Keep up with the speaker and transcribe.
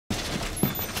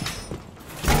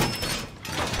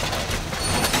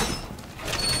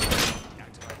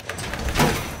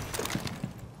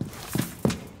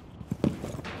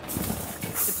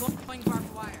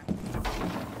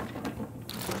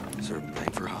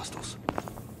hostiles.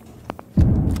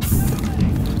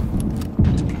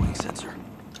 Deploying sensor.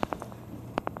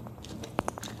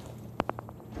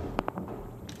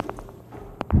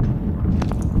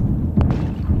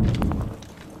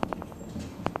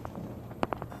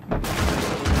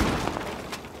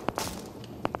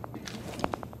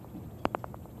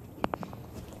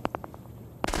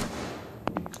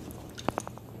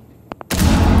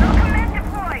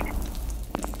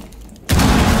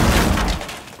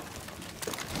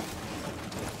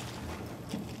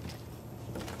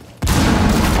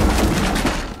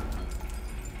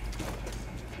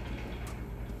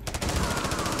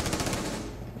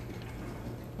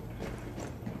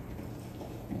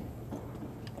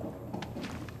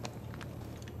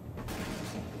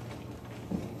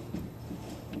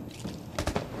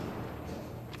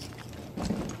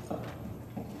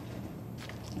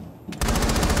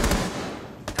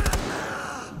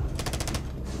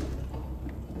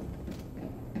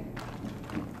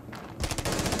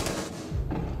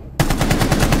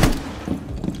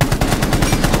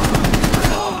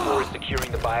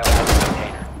 Securing the biohazard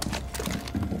container.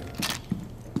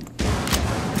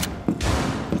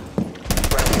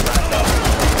 Friendly last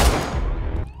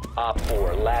op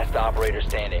 4, last operator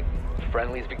standing.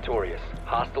 Friendly's victorious.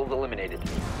 Hostiles eliminated.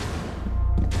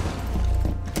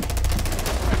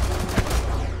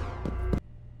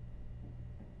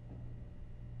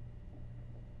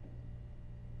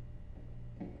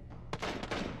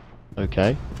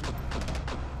 Okay.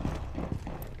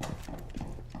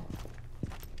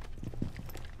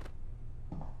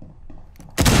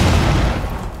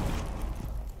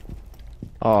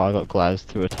 Oh, I got glazed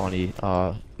through a tiny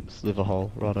sliver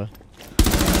hole, righto.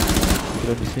 You could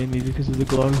only see me because of the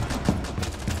glow.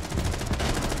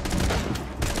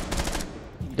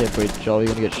 Dead breed, Joel,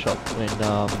 you're gonna get shot when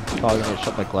Carl, you're gonna get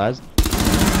shot by glaz.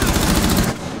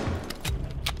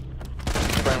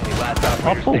 Friendly last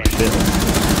operator Oh, standing. shit.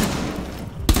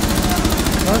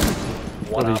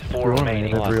 One op 4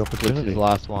 remaining. Every opportunity. This is the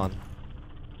last one.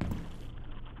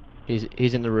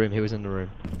 He's in the room, he was in the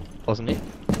room. Wasn't he,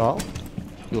 Carl?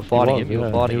 You were fighting him, you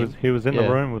were fighting him. He was in the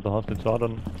room with the hostage, so I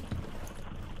don't...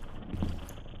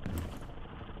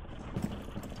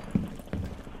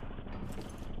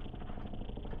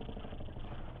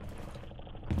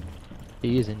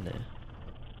 He is in there.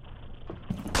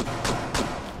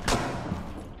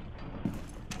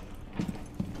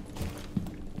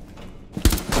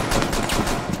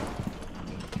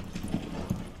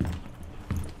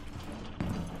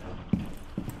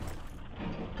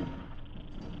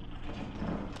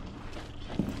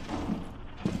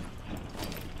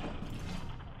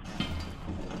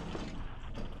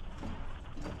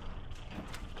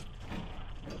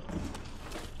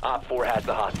 Op 4 has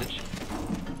the hostage.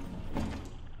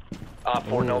 Op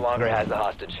 4 no longer has the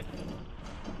hostage.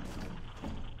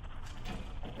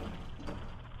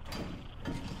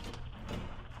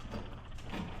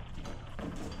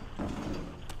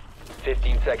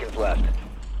 "15 seconds left.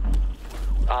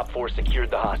 Op 4 secured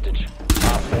the hostage.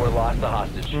 Op 4 lost the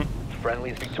hostage.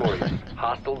 Friendly's victorious.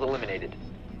 Hostiles eliminated.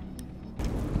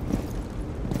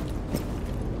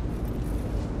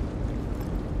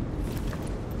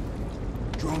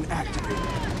 Drone activated.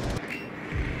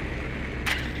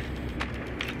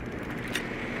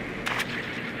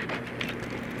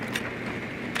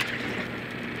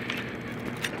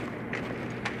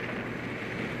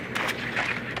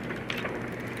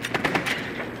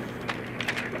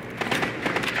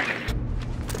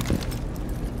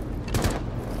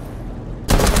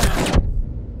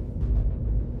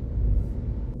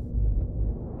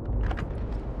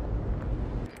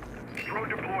 Drone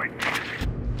deployed.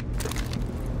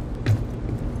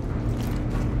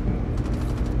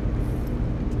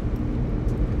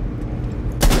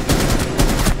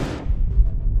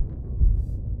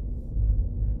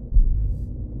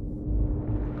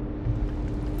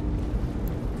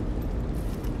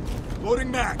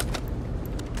 Loading mag.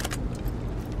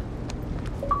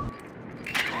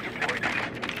 Drone deployed.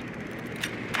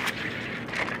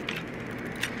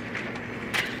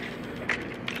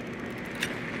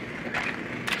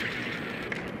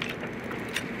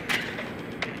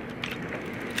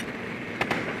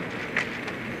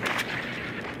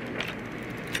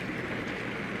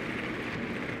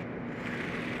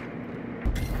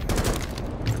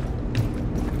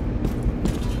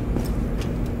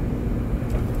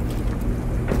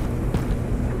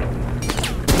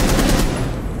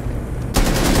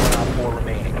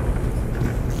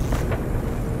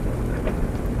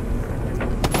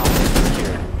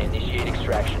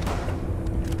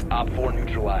 Op 4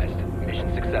 neutralized.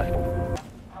 Mission successful.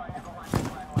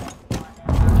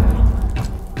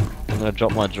 I'm gonna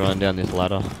drop my drone down this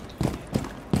ladder.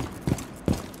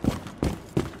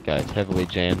 Okay, it's heavily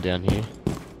jammed down here.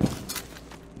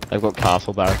 They've got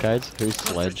castle barricades. Who's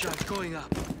sledge?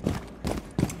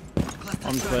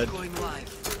 I'm sledge.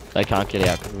 They can't get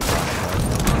out.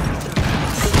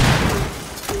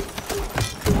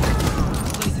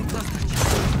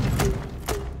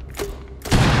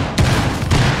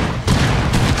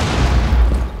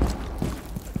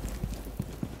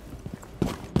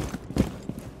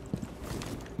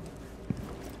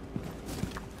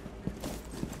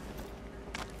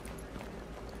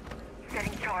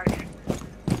 Setting charge.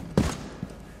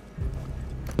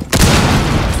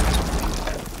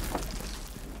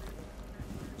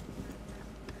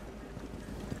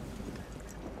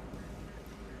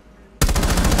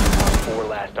 Four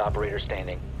last operator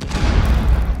standing.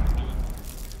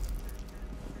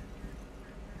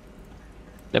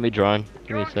 Let me drone.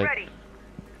 Give me a Drone's sec. ready.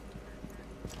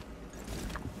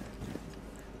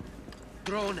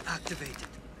 Drone activated.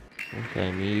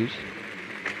 Okay, Muse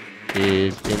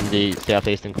is in the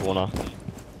southeastern corner.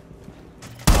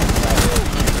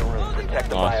 Protect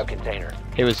the Nice. bio container.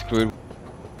 He was screwed.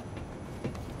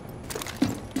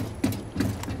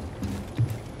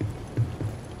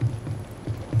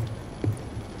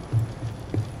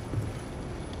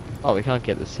 Oh, we can't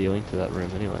get the ceiling to that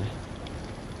room anyway.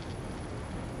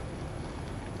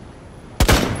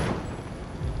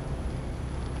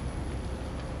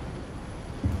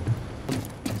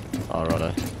 Oh,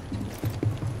 righto.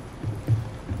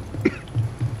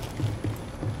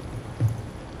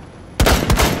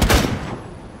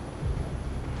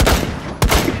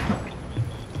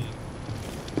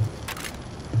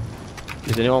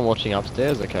 Is anyone watching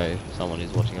upstairs? Okay, someone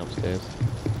is watching upstairs.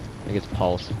 I think it's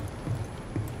Pulse.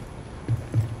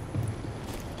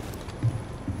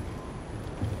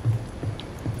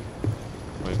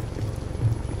 Wait.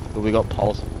 Well, we got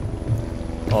Pulse.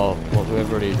 Oh, well,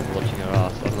 whoever it is watching our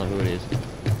ass. I don't know who it is.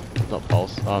 It's not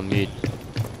Pulse. Mute.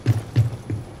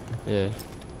 Yeah.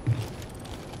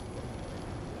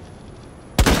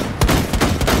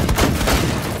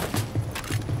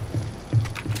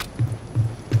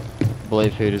 I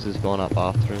believe Hooters has gone up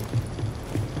after him.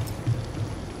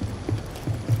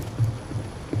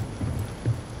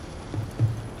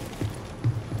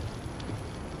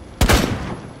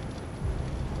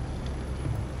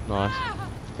 Nice.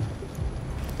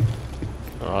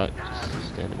 Alright, just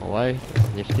stand in my way.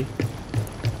 Nifty.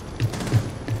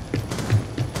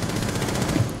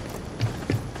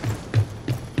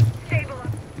 Stable up.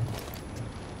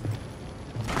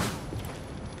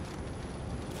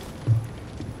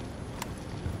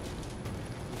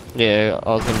 Yeah, I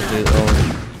was gonna do that.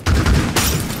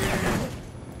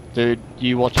 Dude,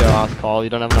 you watch your ass, Kyle. You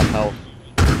don't have enough health.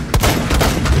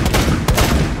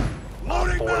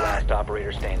 Four last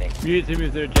operator standing. Mute him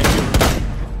if they're Jenkins.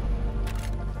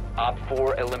 Op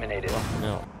 4 eliminated.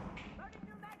 No.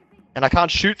 And I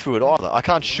can't shoot through it either. I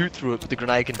can't shoot through it, but the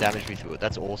grenade can damage me through it.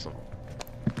 That's awesome.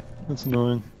 That's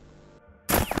annoying.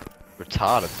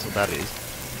 Retarded, that's what that is.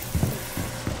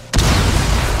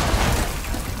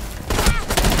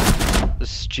 The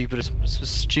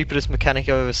stupidest mechanic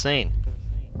I've ever seen.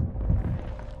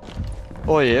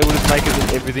 Oh yeah, we'll just make it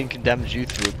that everything can damage you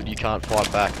through it, but you can't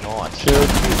fight back. Nice.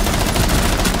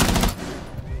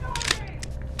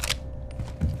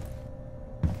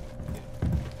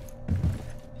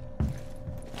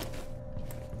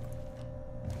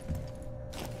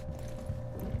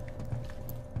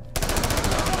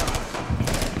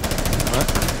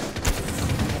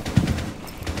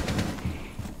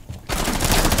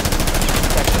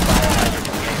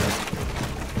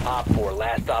 Op 4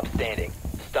 last stop standing.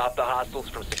 Stop the hostiles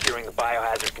from securing the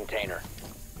biohazard container.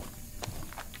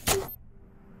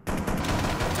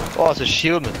 Oh, it's a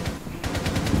shieldman.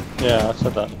 Yeah, I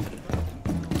said that.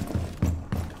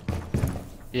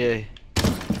 Yeah.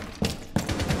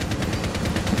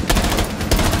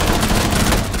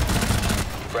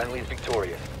 Friendly's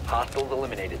victorious. Hostiles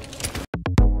eliminated.